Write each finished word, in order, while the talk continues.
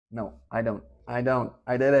No, I don't. I don't.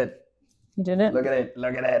 I did it. You did it? Look at it.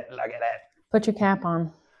 Look at it. Look at it. Put your cap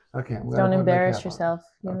on. Okay. Don't embarrass yourself.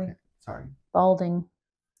 Okay. Sorry. Balding.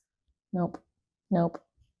 Nope. Nope.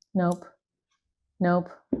 Nope. Nope.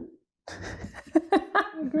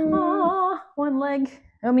 Aww, one leg.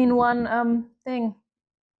 I mean, one thing.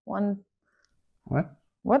 One. What?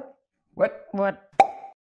 What? What? What?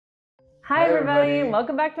 Hi everybody,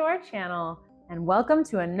 welcome back to our channel and welcome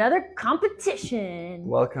to another competition.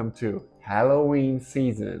 Welcome to Halloween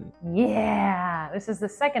season. Yeah, this is the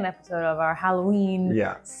second episode of our Halloween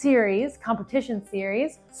series, competition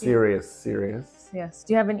series. Serious. Yes.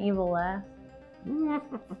 Do you have an evil laugh?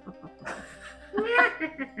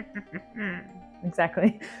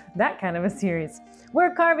 Exactly. That kind of a series.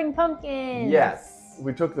 We're carving pumpkins. Yes.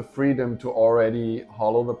 We took the freedom to already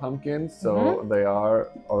hollow the pumpkins, so they are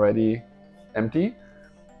already empty.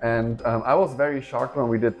 And I was very shocked when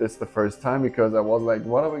we did this the first time because I was like,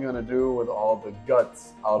 what are we gonna do with all the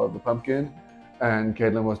guts out of the pumpkin? And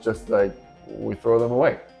Caitlin was just like, we throw them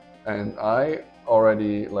away. And I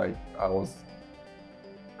already, I was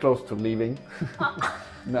close to leaving.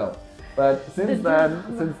 No. But since then,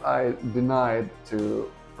 since I denied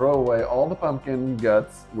to throw away all the pumpkin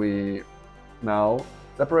guts, we now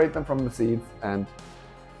separate them from the seeds and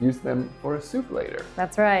use them for a soup later.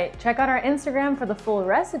 That's right. Check out our Instagram for the full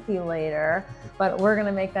recipe later, but we're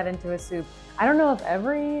gonna make that into a soup. I don't know if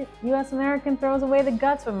every US American throws away the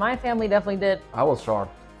guts, but my family definitely did. I was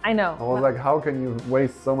shocked. I know. I was like, how can you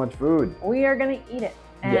waste so much food? We are gonna eat it.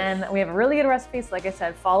 And we have a really good recipe, so like I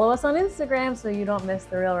said, follow us on Instagram so you don't miss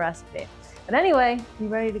the real recipe. But anyway, you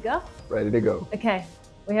ready to go? Ready to go. Okay,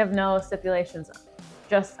 we have no stipulations.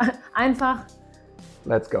 Just einfach.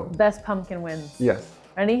 Let's go. Best pumpkin wins. Yes.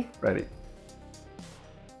 Ready? Ready.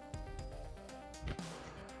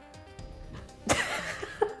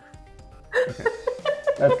 Okay.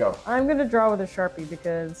 Let's go. I'm gonna draw with a Sharpie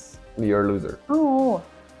because... You're a loser. Oh,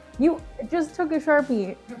 you just took a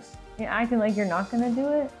Sharpie. Yes. You're acting like you're not gonna do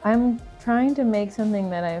it. I'm trying to make something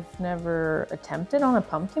that I've never attempted on a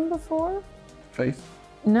pumpkin before. Face?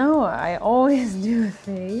 No, I always do a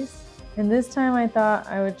face. And this time I thought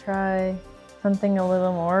I would try something a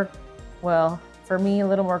little more, well, for me, a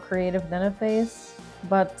little more creative than a face,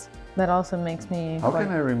 but that also makes me... How can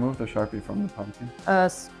I remove the Sharpie from the pumpkin?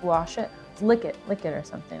 Squash it, lick it or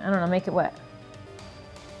something. I don't know, make it wet.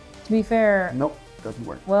 To be fair... Nope, doesn't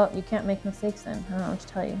work. Well, you can't make mistakes then. I don't know what to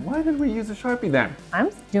tell you. Why did we use a Sharpie then?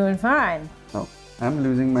 I'm doing fine. Oh, I'm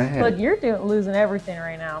losing my head. Look, you're losing everything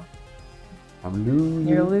right now. I'm losing.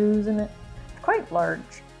 You're losing it. It's quite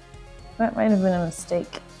large. That might have been a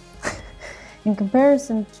mistake. In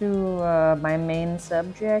comparison to my main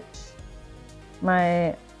subject,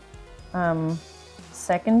 my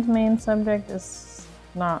second main subject is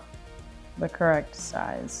not the correct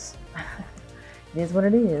size. It is what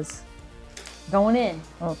it is. Going in.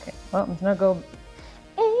 Okay. Well, I'm gonna go.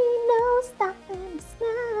 Ain't no stopping us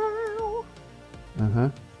now.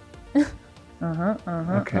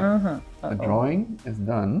 Okay. The drawing is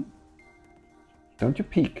done. Don't you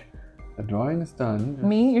peek. The drawing is done.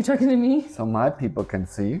 Me? You're talking to me? So my people can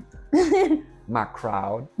see. My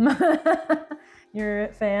crowd. Your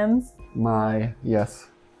fans? Yes.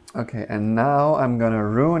 Okay, and now I'm gonna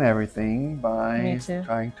ruin everything by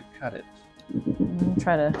trying to cut it.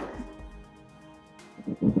 Try to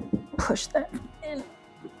push that in.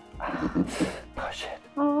 Push it.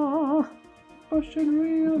 Oh. Push it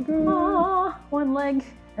real good. Oh, one leg.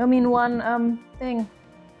 I mean, one thing.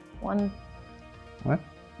 One. What?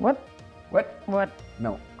 What? What? What?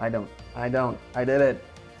 No, I don't. I don't. I did it.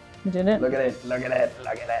 You did it? Look at it. Look at it.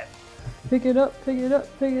 Look at it. Pick it up. Pick it up.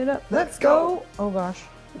 Pick it up. Let's go. Oh gosh.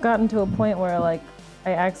 I've gotten to a point where I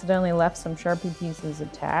accidentally left some Sharpie pieces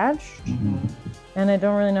attached. And I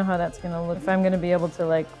don't really know how that's gonna look. If I'm gonna be able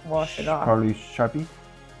to wash it off. Probably Sharpie.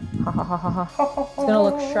 Ha ha ha ha ha. It's gonna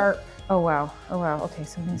look sharp. Oh wow. Oh wow. Okay,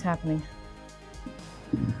 something's happening.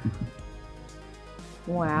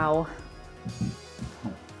 Wow.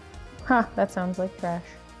 Huh, that sounds like trash.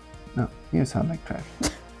 No, you sound like trash.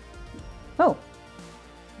 Oh.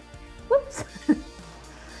 Whoops.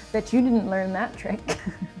 Bet you didn't learn that trick.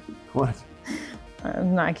 What?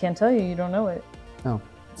 No, I can't tell you. You don't know it. No.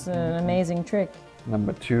 It's an amazing trick.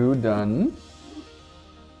 Number 2 done.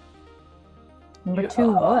 Number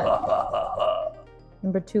 2 what?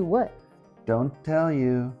 Number 2 what? Don't tell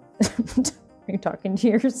you. Are you talking to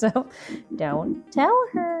yourself? Don't tell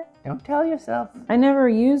her. Don't tell yourself. I never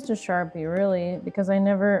used a Sharpie, really, because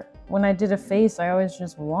when I did a face, I always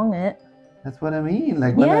just wrung it. That's what I mean.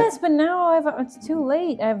 Yes, but now it's too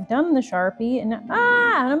late. I've done the Sharpie, and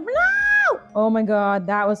no! Oh my god,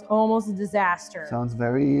 that was almost a disaster. Sounds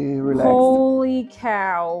very relaxed. Holy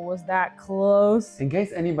cow, was that close? In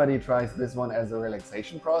case anybody tries this one as a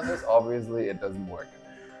relaxation process, obviously it doesn't work.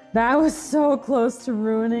 That was so close to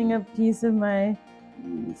ruining a piece of my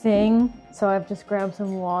thing. So I've just grabbed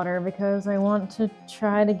some water because I want to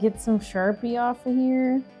try to get some Sharpie off of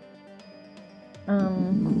here.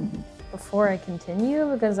 Before I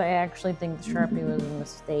continue, because I actually think the Sharpie was a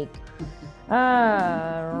mistake.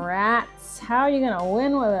 Rats, how are you gonna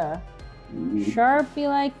win with a Sharpie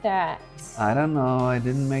like that? I don't know, I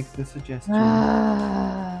didn't make the suggestion.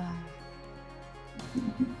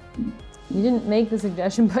 You didn't make the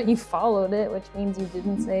suggestion, but you followed it, which means you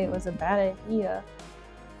didn't say it was a bad idea.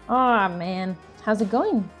 Aw, man. How's it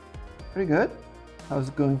going? Pretty good. How's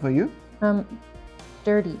it going for you?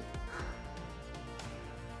 Dirty.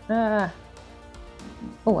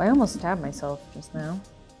 Oh, I almost stabbed myself just now.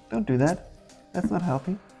 Don't do that. That's not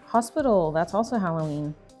healthy. Hospital. That's also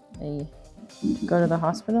Halloween. Hey, go to the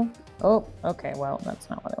hospital? Oh, okay. Well, that's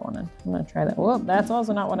not what I wanted. I'm going to try that. Whoa, that's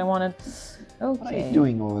also not what I wanted. Okay. What are you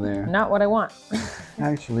doing over there? Not what I want.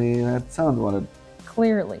 Actually, that sounds what it...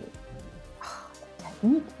 Clearly. Oh, the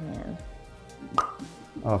technique, man.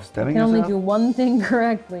 Of stabbing I can yourself? only do one thing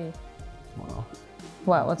correctly. Wow.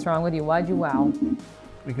 What? What's wrong with you? Why'd you wow?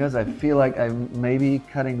 Because I feel like I'm maybe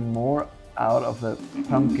cutting more out of the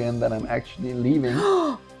pumpkin than I'm actually leaving.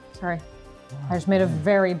 Sorry. I just made a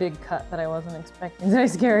very big cut that I wasn't expecting. Did I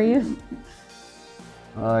scare you?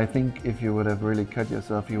 I think if you would have really cut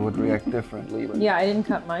yourself, you would react differently. But Yeah, I didn't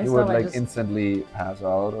cut myself. you would I like just... instantly pass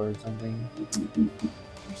out or something.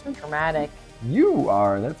 You're so dramatic. You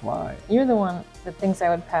are, that's why. You're the one that thinks I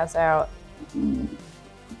would pass out.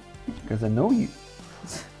 Because I know you.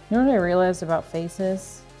 You know what I realized about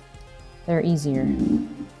faces? They're easier.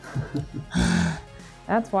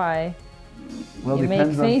 That's why Well, you make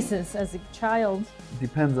depends faces as a child.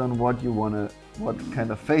 Depends on what you want to, what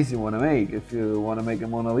kind of face you want to make. If you want to make a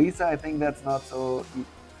Mona Lisa, I think that's not so...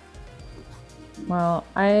 Well,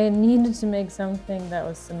 I needed to make something that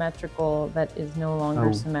was symmetrical that is no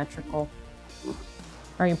longer symmetrical.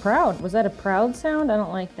 Are you proud? Was that a proud sound? I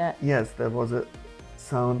don't like that. Yes, that was a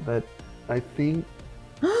sound that I think...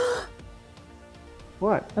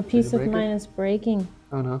 What? A piece of mine is breaking.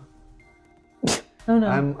 Oh no. Oh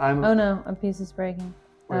no. Oh no, a piece is breaking.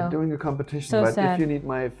 We're doing a competition, So but sad. if you need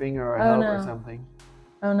my finger or help or something.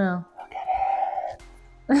 Oh no.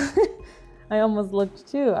 Look at it. I almost looked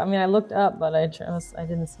too. I mean, I looked up, but I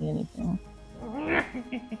didn't see anything.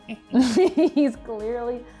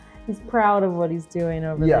 He's proud of what he's doing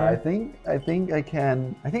over there. Yeah, I think I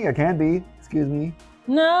can be. Excuse me.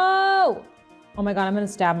 No! Oh my god, I'm gonna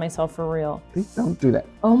stab myself for real. Please don't do that.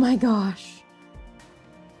 Oh my gosh.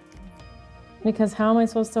 Because how am I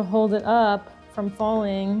supposed to hold it up from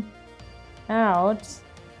falling out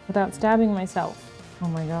without stabbing myself? Oh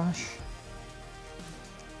my gosh.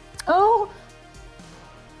 Oh!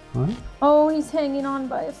 What? Oh, he's hanging on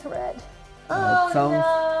by a thread. That sounds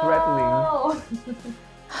threatening.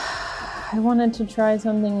 I wanted to try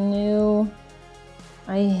something new.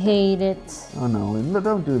 I hate it. Oh no,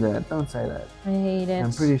 don't do that. Don't say that. I hate it.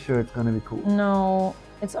 I'm pretty sure it's gonna be cool. No,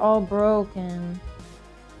 it's all broken.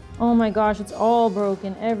 Oh my gosh, it's all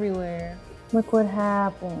broken everywhere. Look what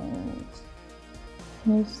happened.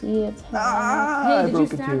 Can you see it's hanging? Hey, did you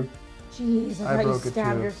stab? Jeez, I thought you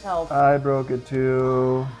stabbed yourself. I broke it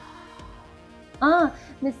too.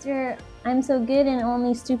 Mr. I'm so good and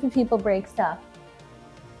only stupid people break stuff.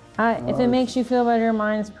 If it makes you feel better,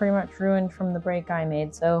 mine's pretty much ruined from the break I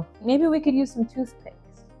made, so maybe we could use some toothpicks.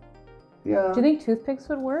 Yeah. Do you think toothpicks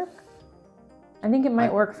would work? I think it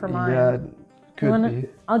might work for mine. Yeah, could be.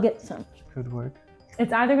 I'll get some. Could work.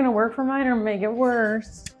 It's either gonna work for mine or make it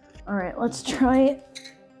worse. All right, let's try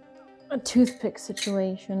a toothpick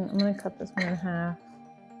situation. I'm gonna cut this one in half.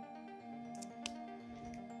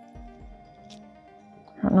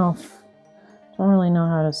 I don't really know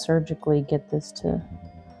how to surgically get this to...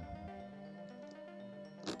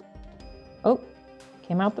 Oh,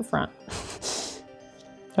 came out the front.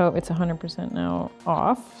 Oh, it's 100% now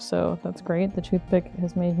off, so that's great. The toothpick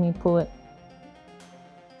has made me pull it.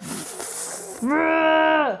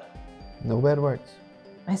 No bad words.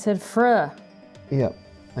 I said fruh. Yeah,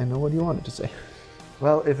 I know what you wanted to say.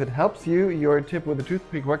 Well, if it helps you, your tip with the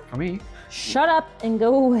toothpick worked for me. Shut up and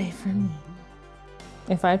go away from me.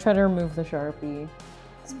 If I try to remove the Sharpie,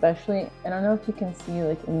 especially, I don't know if you can see,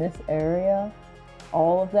 like in this area,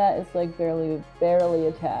 all of that is like barely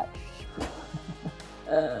attached.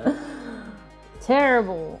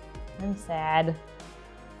 Terrible. I'm sad.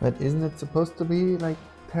 But isn't it supposed to be like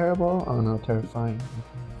terrible? Oh no, terrifying.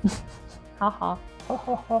 Haha.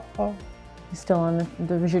 You still on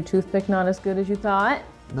was your toothpick not as good as you thought?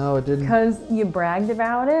 No, it didn't. Because you bragged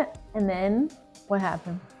about it, and then what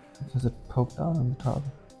happened? Because it poked out on the top.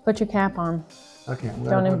 Put your cap on. Okay.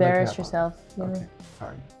 Don't embarrass yourself. Okay.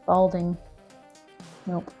 Sorry. Balding.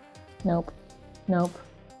 Nope. Nope. Nope.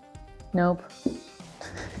 Nope.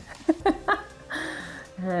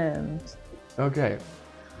 And okay.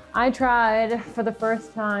 I tried for the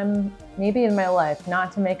first time, maybe in my life,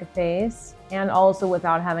 not to make a face, and also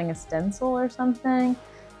without having a stencil or something.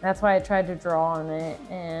 That's why I tried to draw on it,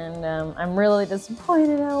 and I'm really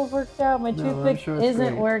disappointed how it worked out. My toothpick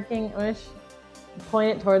isn't working. I wish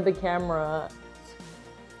point it toward the camera.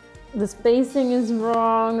 The spacing is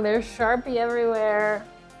wrong. There's Sharpie everywhere.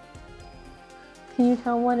 Can you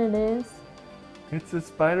tell what it is? It's a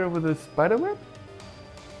spider with a spider web?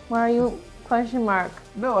 Why are you question mark?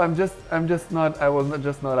 No, I was not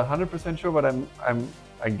 100% sure, but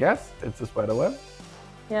I guess it's a spider web.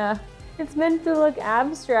 Yeah. It's meant to look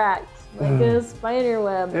abstract, like a spider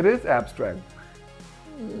web. It is abstract.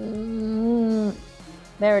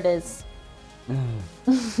 There it is.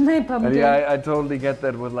 My pumpkin. And yeah, I totally get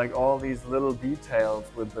that with like all these little details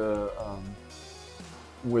with the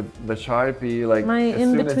Sharpie. Like my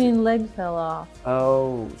in-between leg fell off.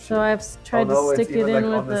 Oh, shit. So I've tried to stick it in like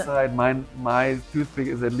with on the side. My toothpick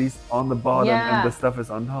is at least on the bottom, and the stuff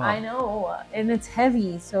is on top. I know, and it's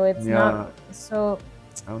heavy, so it's not so.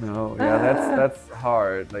 Oh no, yeah, that's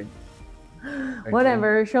hard. Like,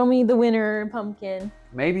 whatever. Show me the winner pumpkin.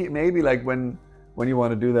 Maybe like when you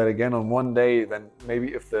want to do that again on one day, then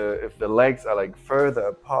maybe if the legs are like further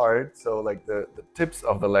apart, so like the tips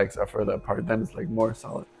of the legs are further apart, then it's like more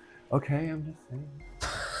solid. Okay, I'm just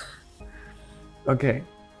saying. Okay.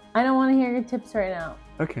 I don't want to hear your tips right now.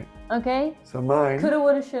 Okay. Okay. So mine. Coulda,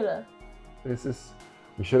 woulda, shoulda. This is.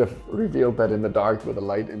 We should have revealed that in the dark with a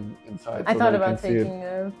light inside. I thought about taking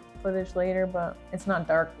the footage later, but it's not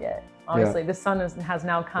dark yet. Obviously, the sun has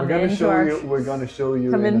now come into our. We're gonna show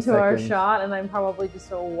you. Come into our shot, and I'm probably just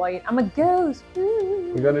so white. I'm a ghost.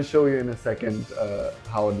 We're gonna show you in a second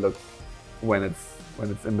how it looks when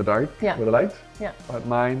it's in the dark with a light. Yeah. But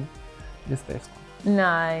mine is this one.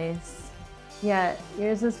 Nice. Yeah,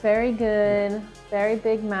 yours is very good. Very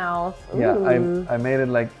big mouth. Ooh. Yeah, I made it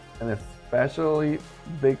like an especially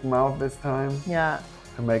big mouth this time. Yeah.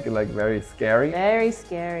 To make it like very scary. Very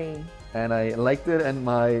scary. And I liked it, and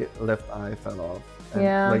my left eye fell off. And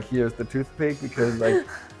like here's the toothpick, because like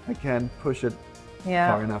I can't push it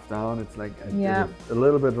far enough down. It's like I did it a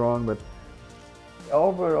little bit wrong, but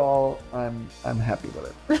overall I'm happy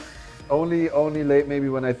with it. only late maybe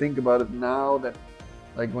when I think about it now, that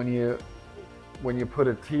like when you put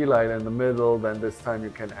a tea light in the middle, then this time you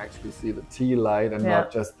can actually see the tea light and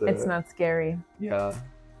not just the. It's not scary. Yeah.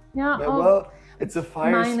 Yeah. But, well, it's a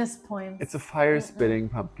fire. Minus points. It's a fire-spitting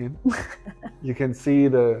pumpkin. You can see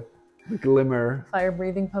the glimmer.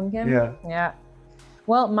 Fire-breathing pumpkin. Yeah. Yeah.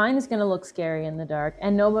 Well, mine is gonna look scary in the dark,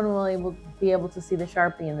 and no one will be able to see the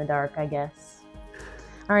Sharpie in the dark, I guess.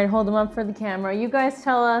 All right, hold them up for the camera. You guys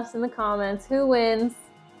tell us in the comments who wins.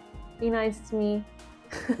 Be nice to me.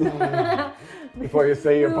 Before you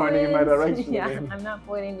say you're pointing in my direction. Yeah, again. I'm not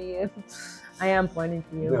pointing to you. I am pointing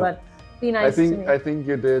to you, but be nice to me. I think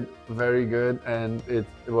you did very good, and it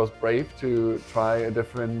was brave to try a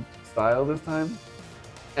different style this time.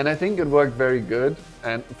 And I think it worked very good,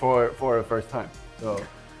 and for a first time. So.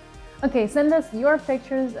 Okay, send us your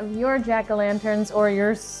pictures of your jack-o'-lanterns or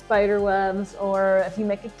your spider webs, or if you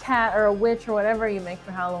make a cat or a witch or whatever you make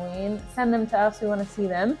for Halloween, send them to us. We want to see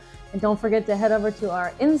them. And don't forget to head over to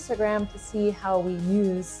our Instagram to see how we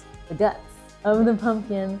use the guts of the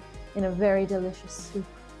pumpkin in a very delicious soup.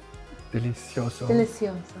 Delicioso.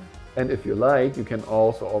 Delicioso. And if you like, you can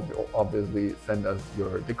also obviously send us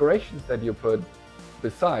your decorations that you put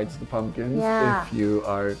besides the pumpkins. Yeah. If you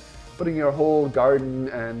are putting your whole garden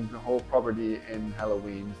and the whole property in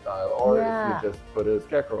Halloween style, or if you just put a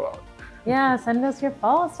scarecrow out. Yeah, send us your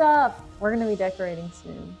fall stuff. We're going to be decorating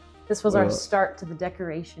soon. This was our start to the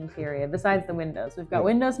decoration period, besides the windows. We've got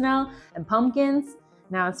windows now and pumpkins.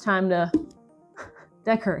 Now it's time to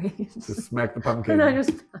decorate. Just smack the pumpkin. And I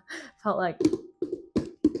just felt like,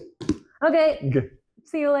 okay.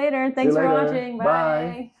 See you later. Thanks for watching.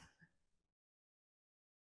 Bye.